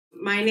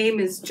My name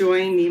is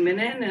Joy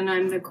Niemenen, and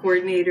I'm the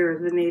coordinator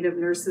of the Native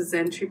Nurses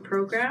Entry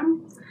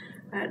Program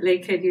at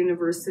Lakehead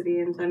University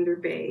in Thunder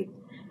Bay.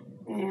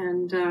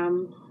 And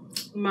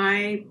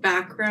my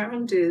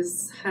background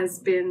has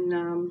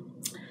been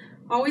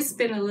always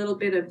been a little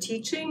bit of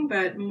teaching,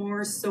 but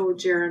more so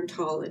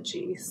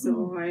gerontology.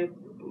 So I've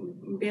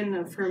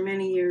been for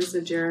many years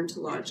a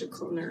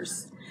gerontological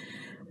nurse.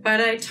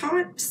 But I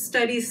taught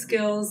study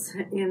skills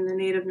in the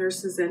Native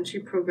Nurses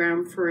Entry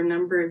Program for a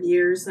number of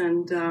years,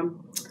 and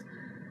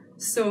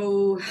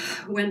so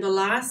when the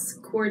last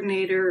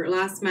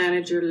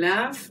manager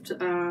left,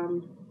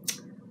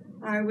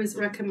 I was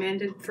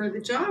recommended for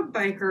the job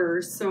by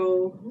her.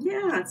 So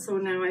yeah, so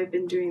now I've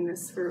been doing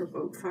this for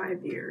about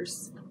 5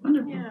 years.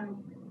 Wonderful. Yeah.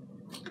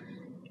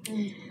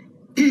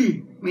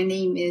 My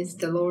name is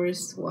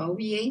Dolores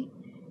Wawia,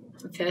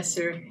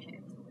 Professor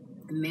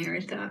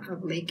Emerita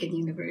of Lakehead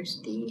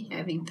University,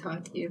 having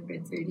taught here for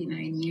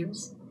 39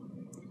 years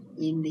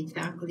in the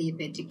Faculty of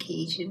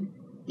Education,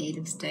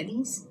 Native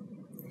Studies.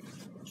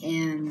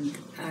 And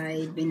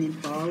I've been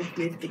involved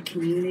with the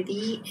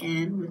community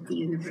and with the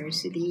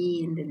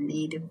university in the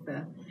Native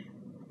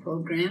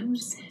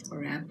programs,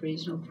 or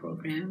Aboriginal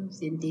programs,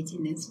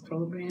 Indigenous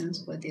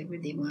programs, whatever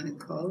they want to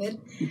call it.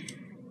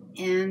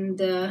 And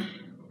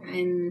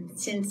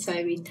since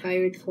I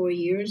retired 4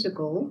 years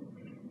ago,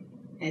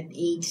 at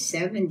age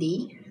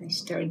 70, I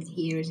started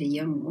here as a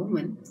young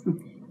woman,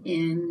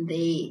 and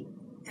they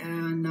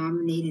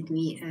nominated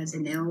me as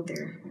an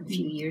elder a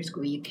few years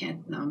ago. You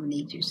can't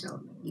nominate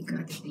yourself. You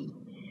got to be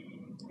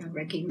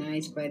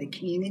recognized by the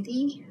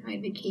community. I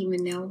became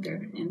an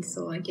elder, and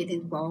so I get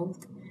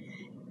involved.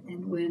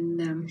 And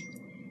when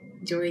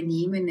Joy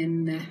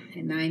Niemenen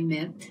and I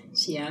met,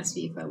 she asked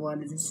me if I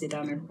wanted to sit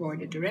on her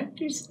board of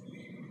directors,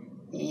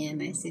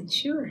 and I said,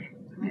 sure,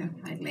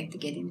 I'd like to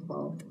get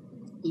involved,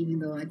 even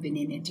though I've been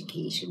in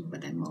education,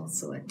 but I'm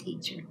also a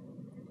teacher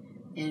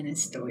and a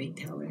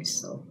storyteller.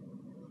 So,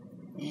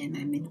 and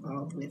I'm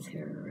involved with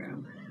her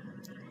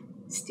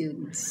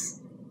students,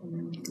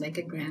 like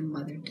a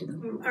grandmother to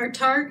them. Our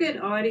target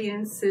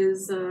audience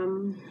is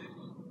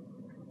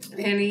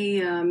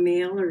any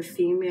male or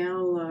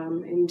female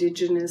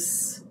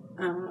Indigenous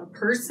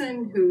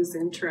person who's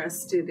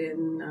interested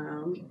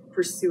in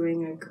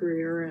pursuing a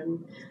career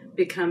and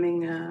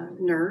becoming a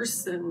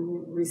nurse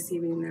and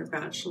receiving their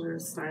Bachelor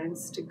of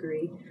Science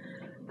degree.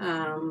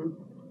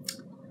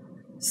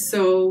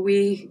 So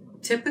we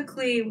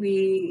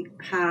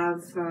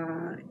have,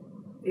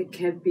 it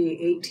could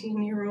be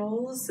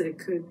 18-year-olds, it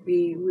could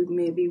be,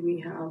 maybe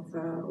we have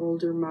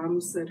older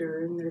moms that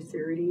are in their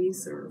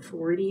 30s or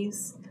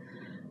 40s.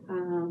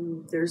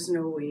 There's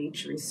no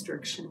age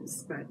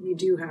restrictions, but you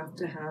do have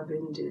to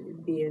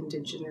be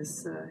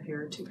Indigenous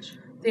heritage.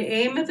 The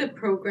aim of the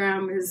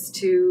program is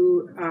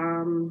to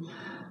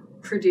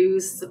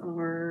produce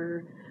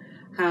or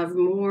have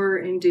more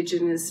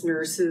Indigenous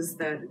nurses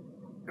that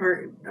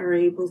are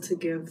able to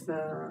give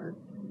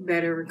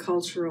better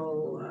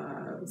cultural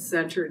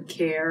centered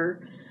care.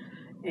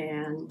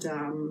 And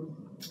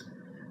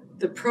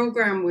the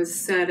program was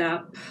set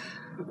up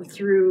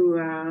through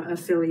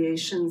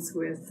affiliations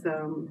with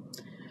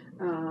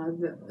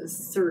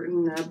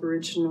certain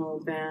Aboriginal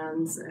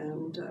bands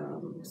and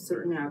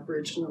certain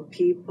Aboriginal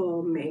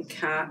people.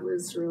 Cat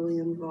was really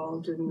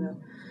involved in the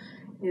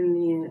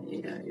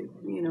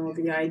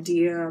the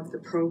idea of the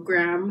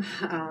program.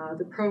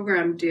 The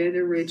program did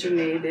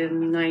originate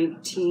in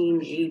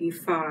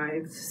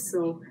 1985.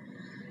 So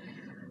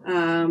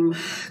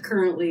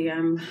currently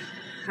I'm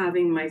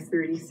having my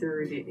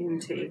 33rd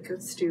intake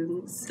of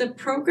students. The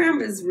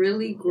program has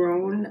really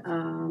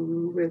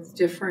grown with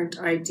different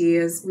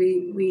ideas.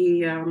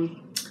 We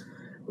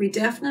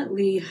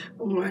definitely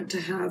want to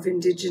have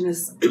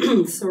Indigenous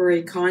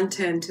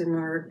content in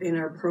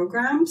our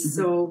programs. Mm-hmm.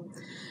 So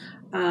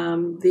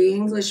the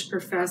English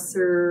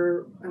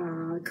professor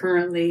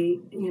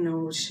currently,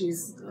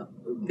 she's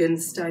been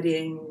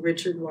studying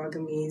Richard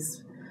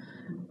Wagamee's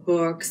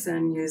books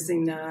and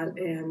using that,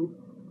 and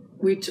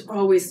we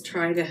always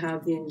try to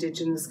have the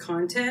Indigenous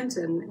content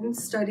and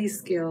study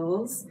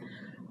skills.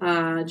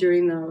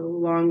 During the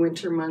long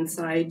winter months,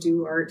 I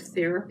do art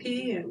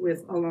therapy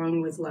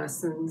along with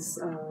lessons,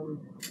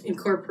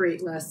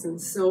 incorporate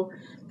lessons. So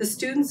the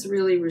students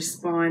really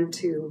respond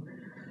to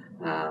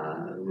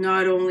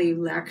not only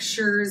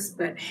lectures,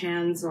 but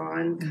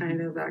hands-on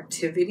kind of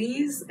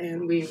activities,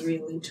 and we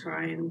really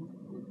try and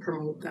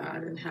promote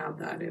that and have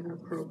that in our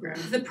program.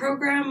 The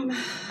program,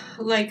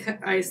 like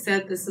I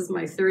said, this is the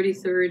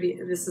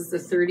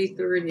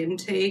 33rd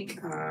intake.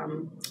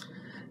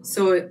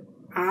 So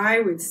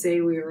I would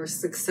say we were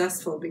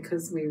successful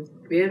because we've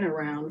been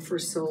around for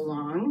so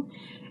long.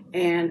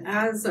 And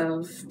as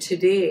of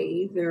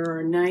today, there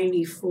are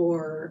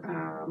 94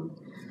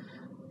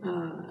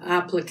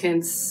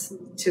 applicants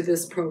to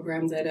this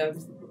program that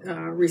have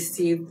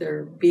received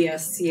their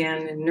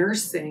BSCN in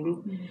nursing.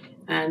 Mm-hmm.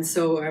 And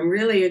so I'm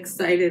really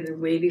excited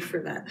and waiting for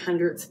that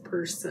 100th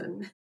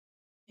person.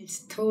 It's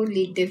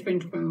totally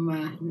different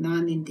from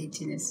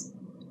non-Indigenous.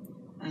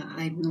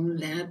 I've known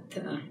that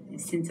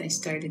since I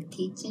started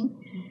teaching.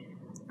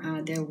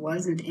 There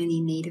wasn't any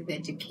Native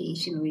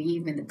education or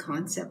even the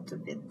concept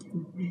of it.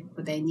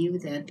 But I knew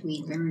that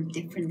we learned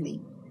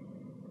differently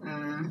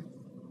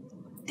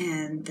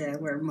and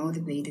were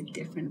motivated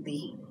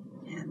differently.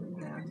 And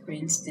for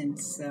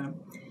instance,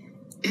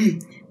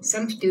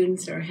 some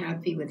students are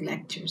happy with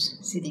lectures,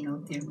 sitting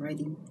out there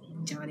writing,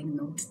 jotting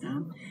notes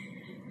down.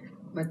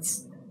 But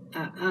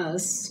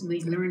us,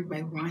 we learned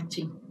by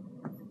watching.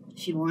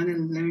 If you want to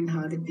learn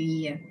how to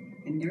be a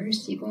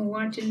nurse, you go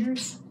watch a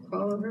nurse,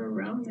 follow her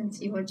around and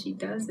see what she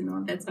does and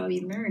all. That's how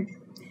you learn.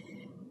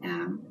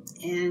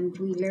 And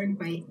we learn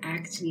by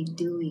actually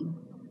doing.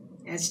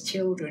 As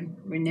children,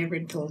 we're never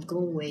told, go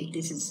away,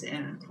 this is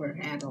for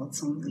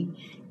adults only.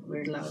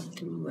 We're allowed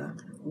to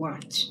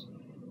watch.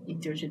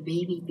 If there's a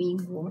baby being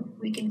born,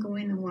 we can go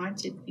in and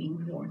watch it being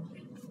born.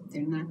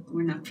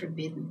 We're not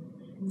forbidden.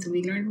 So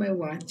we learn by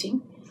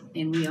watching,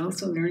 and we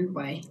also learn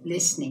by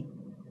listening.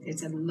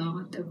 There's a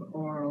lot of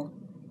oral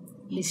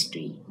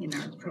history in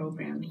our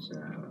programs,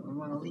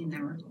 in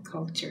our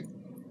culture.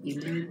 We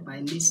learn by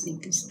listening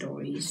to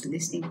stories,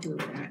 listening to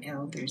our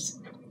elders.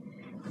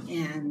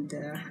 And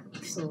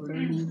so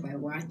learning by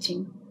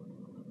watching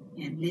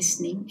and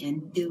listening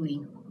and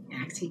doing,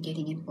 actually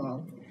getting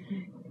involved.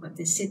 But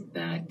to sit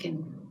back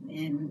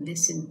and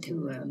listen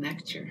to a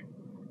lecture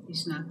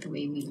is not the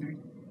way we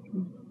learn.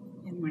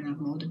 And we're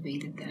not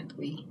motivated that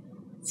way.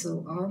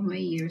 So all my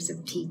years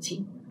of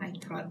teaching, I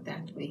taught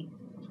that way.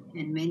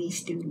 And many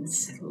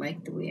students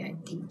liked the way I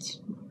teach.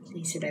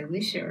 They said, I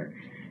wish our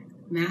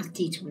math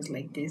teacher was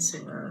like this,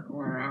 or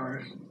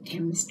our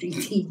chemistry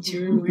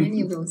teacher, or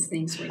any of those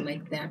things were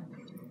like that.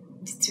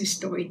 It's through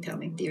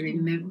storytelling. They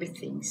remember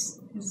things.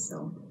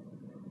 So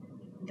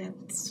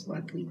that's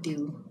what we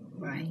do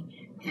by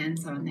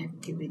hands-on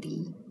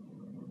activity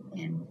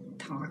and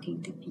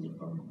talking to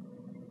people,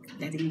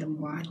 letting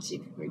them watch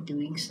if we're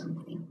doing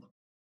something.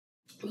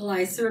 Well,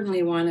 I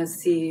certainly want to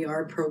see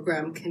our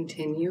program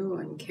continue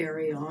and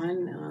carry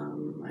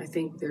on. I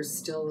think there's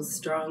still a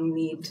strong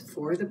need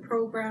for the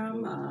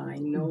program. I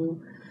know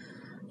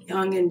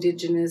young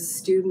Indigenous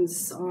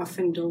students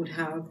often don't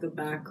have the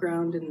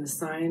background in the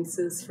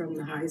sciences from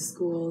the high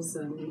schools,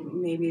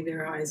 and maybe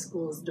their high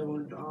schools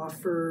don't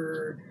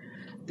offer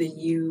the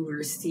U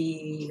or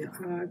C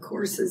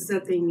courses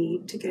that they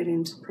need to get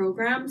into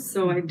programs.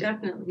 So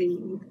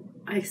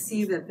I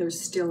see that there's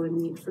still a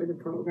need for the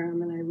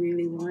program, and I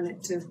really want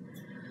it to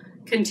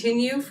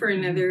continue for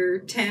another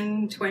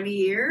 10, 20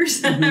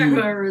 years,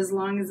 or as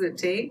long as it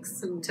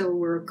takes until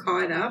we're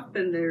caught up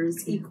and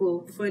there's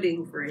equal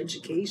footing for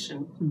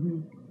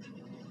education.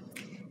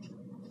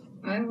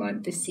 I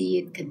want to see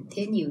it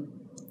continue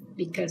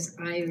because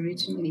I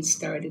originally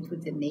started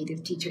with the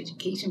Native Teacher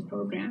Education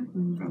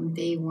Program from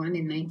day one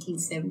in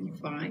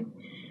 1975,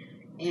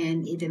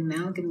 and it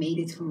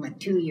amalgamated from a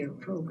 2-year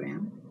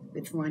program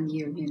with 1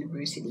 year of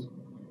university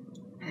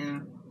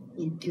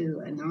into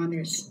an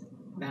honors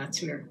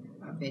Bachelor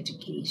of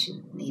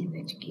Education, Native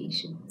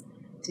Education.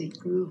 So it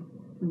grew.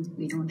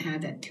 We don't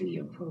have that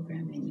 2-year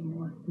program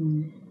anymore,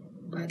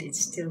 but it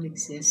still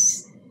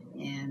exists,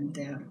 and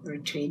we're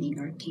training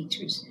our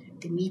teachers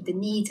to meet the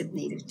needs of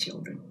Native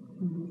children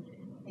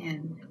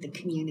and the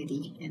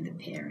community and the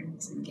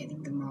parents and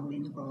getting them all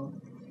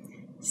involved.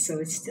 So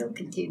it's still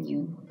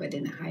continuing, but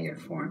in a higher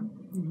form.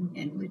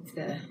 And with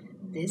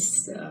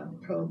this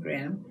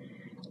program,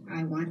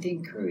 I want to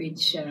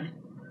encourage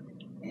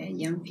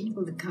young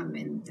people to come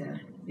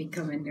and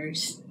become a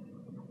nurse.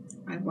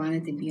 I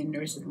wanted to be a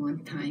nurse at one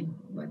time,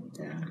 but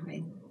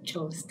I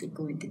chose to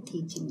go into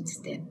teaching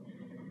instead.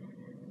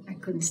 I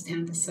couldn't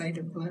stand the sight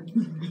of blood.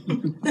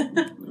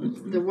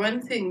 The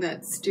one thing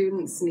that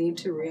students need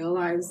to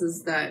realize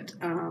is that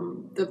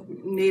the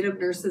Native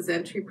Nurses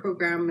Entry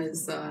Program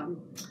is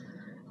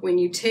when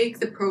you take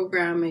the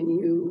program and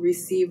you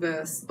receive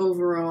a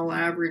overall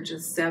average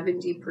of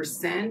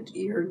 70%,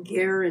 you're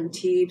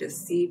guaranteed a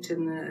seat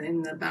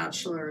in the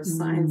Bachelor of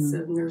Science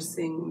of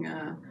Nursing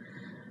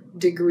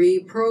degree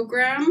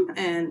program.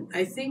 And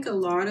I think a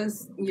lot of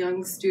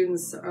young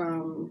students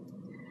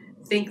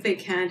think they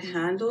can't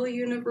handle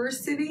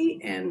university,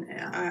 and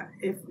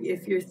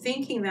if you're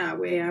thinking that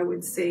way, I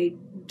would say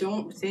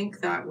don't think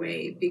that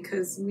way,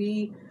 because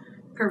we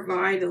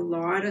provide a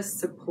lot of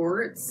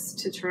supports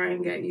to try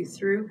and get you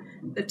through.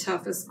 The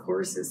toughest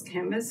course is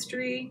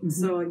chemistry.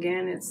 So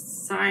again, it's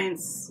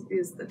science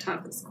is the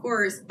toughest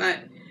course,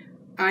 but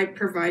I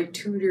provide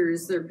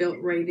tutors. They're built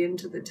right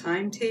into the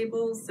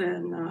timetables,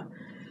 and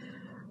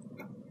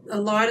a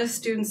lot of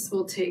students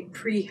will take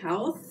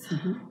pre-health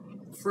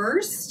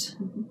first,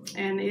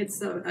 and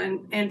it's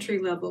an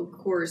entry-level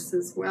course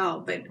as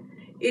well, but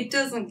it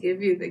doesn't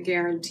give you the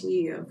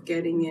guarantee of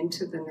getting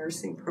into the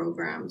nursing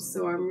program.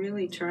 So I'm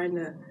really trying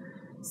to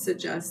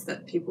suggest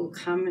that people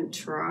come and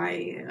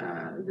try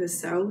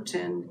this out.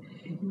 And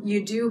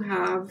you do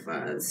have,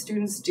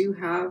 students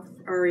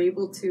are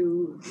able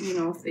to,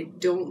 if they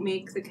don't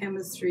make the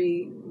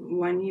chemistry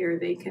 1 year,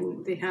 they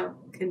can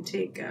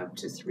take up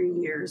to 3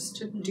 years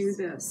to do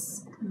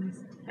this.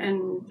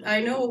 And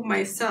I know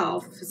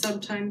myself,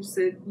 sometimes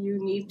that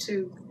you need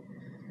to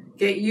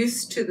get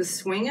used to the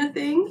swing of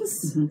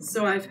things.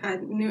 So I've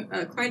had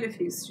quite a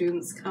few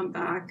students come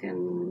back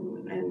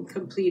and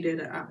complete it.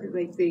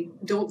 Like they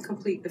don't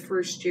complete the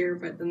first year,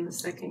 but then the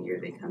second year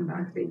they come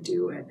back, they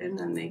do it, and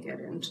then they get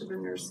into the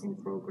nursing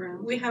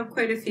program. We have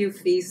quite a few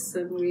feasts,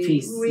 and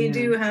we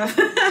do have,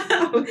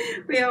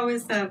 we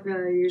always have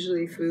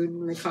usually food,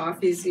 and the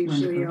coffee's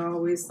usually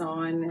always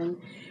on.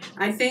 And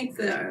I think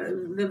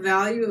the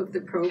value of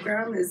the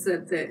program is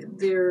that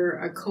they're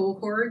a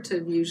cohort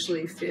of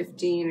usually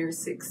 15 or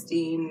 16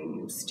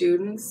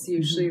 students.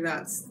 Usually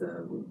that's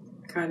the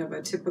kind of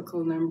a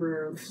typical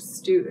number of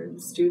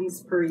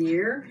students per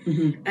year.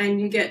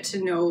 And you get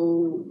to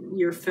know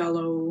your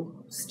fellow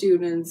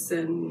students,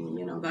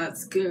 and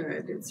that's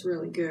good. It's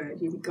really good.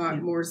 You've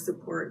got more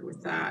support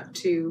with that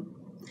too.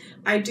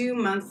 I do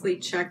monthly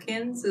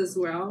check-ins as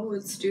well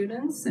with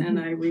students, and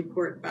I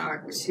report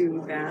back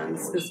to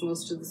bands because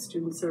most of the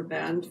students are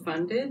band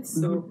funded.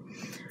 So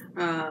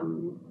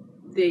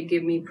they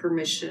give me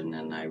permission,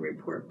 and I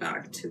report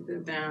back to the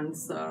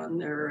bands on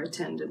their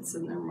attendance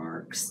and their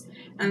marks.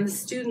 And the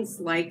students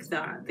like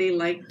that. They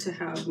like to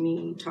have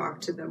me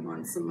talk to them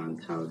once a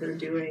month how they're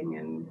doing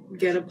and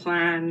get a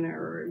plan,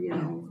 or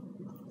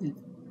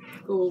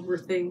go over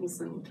things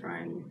and try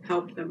and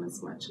help them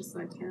as much as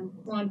I can.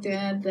 I want to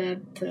add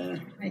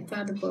that I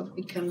thought about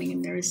becoming a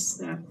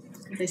nurse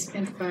because I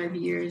spent 5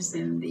 years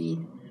in the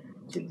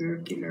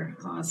tubercular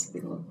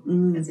hospital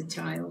as a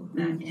child,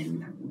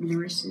 and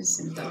nurses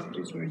and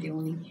doctors were the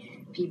only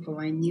people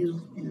I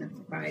knew in the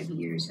 5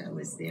 years I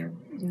was there.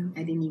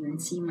 I didn't even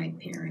see my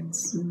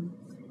parents.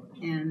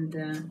 And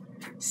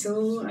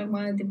so I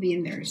wanted to be a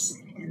nurse,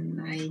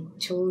 and I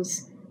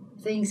chose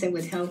things that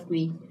would help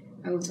me.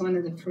 I was one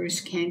of the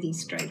first candy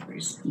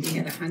stripers. We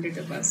had 100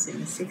 of us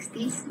in the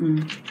 60s,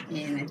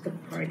 and I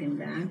took part in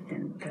that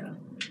and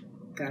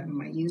got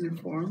my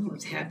uniform. I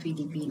was happy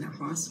to be in a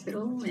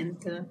hospital and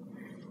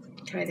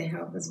try to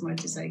help as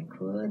much as I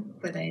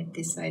could, but I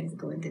decided to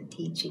go into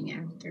teaching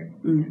after,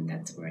 and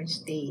that's where I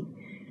stayed.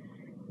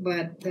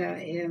 But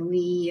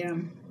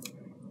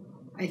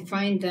I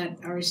find that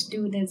our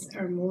students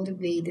are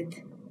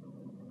motivated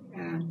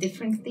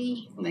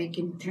differently, like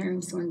in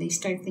terms when they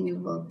start thinking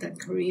about that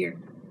career.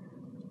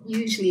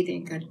 Usually they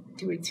got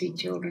 2 or 3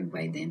 children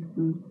by then,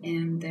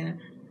 and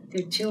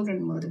their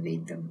children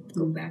motivate them to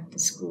go back to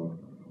school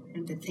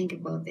and to think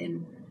about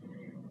then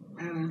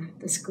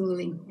the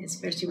schooling,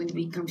 especially when they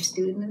become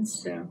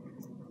students.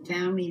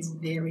 Family is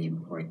very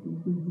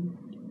important,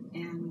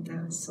 and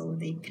so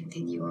they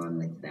continue on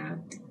with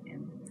that.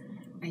 And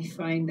I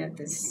find that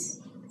the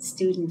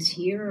students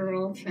here are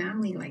all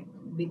family, like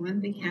one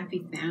big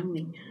happy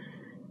family.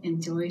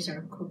 Enjoys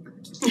our cook.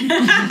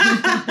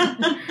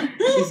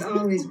 She's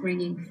always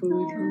bringing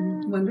food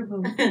home.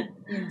 Wonderful.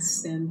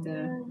 Yes, and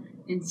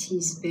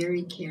she's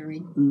very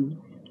caring.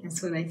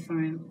 That's what I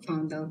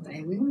found out.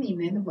 We only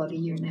met about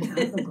 1.5 years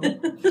ago.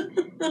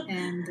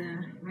 And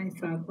I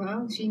thought,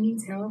 well, she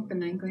needs help,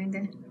 and I'm going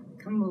to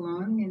come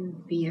along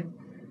and be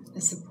a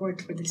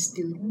support for the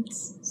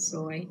students.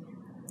 So I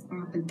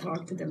often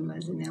talk to them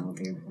as an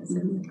elder, as a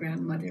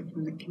grandmother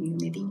from the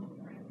community.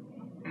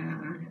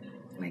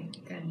 Like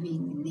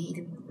being a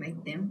native like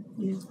them,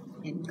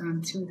 and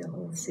gone through the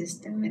whole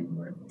system and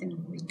worked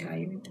and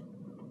retired.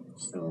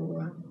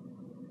 So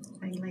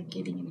I like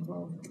getting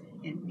involved,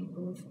 and we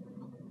both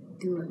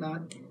do a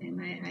lot.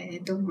 And I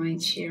don't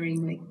mind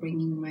sharing, like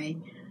bringing my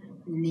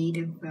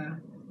native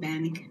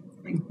bannock.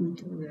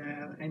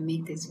 I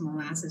make this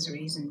molasses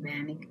raisin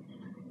bannock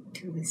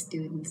to the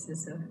students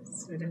as a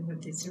sort of a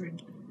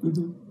dessert.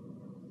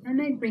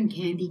 And I bring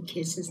candy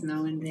kisses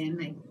now and then.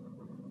 I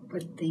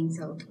put things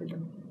out for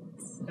them.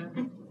 So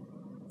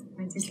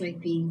I just like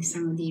being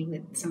somebody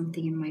with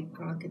something in my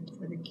pocket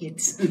for the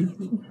kids.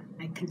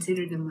 I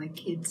consider them my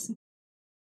kids.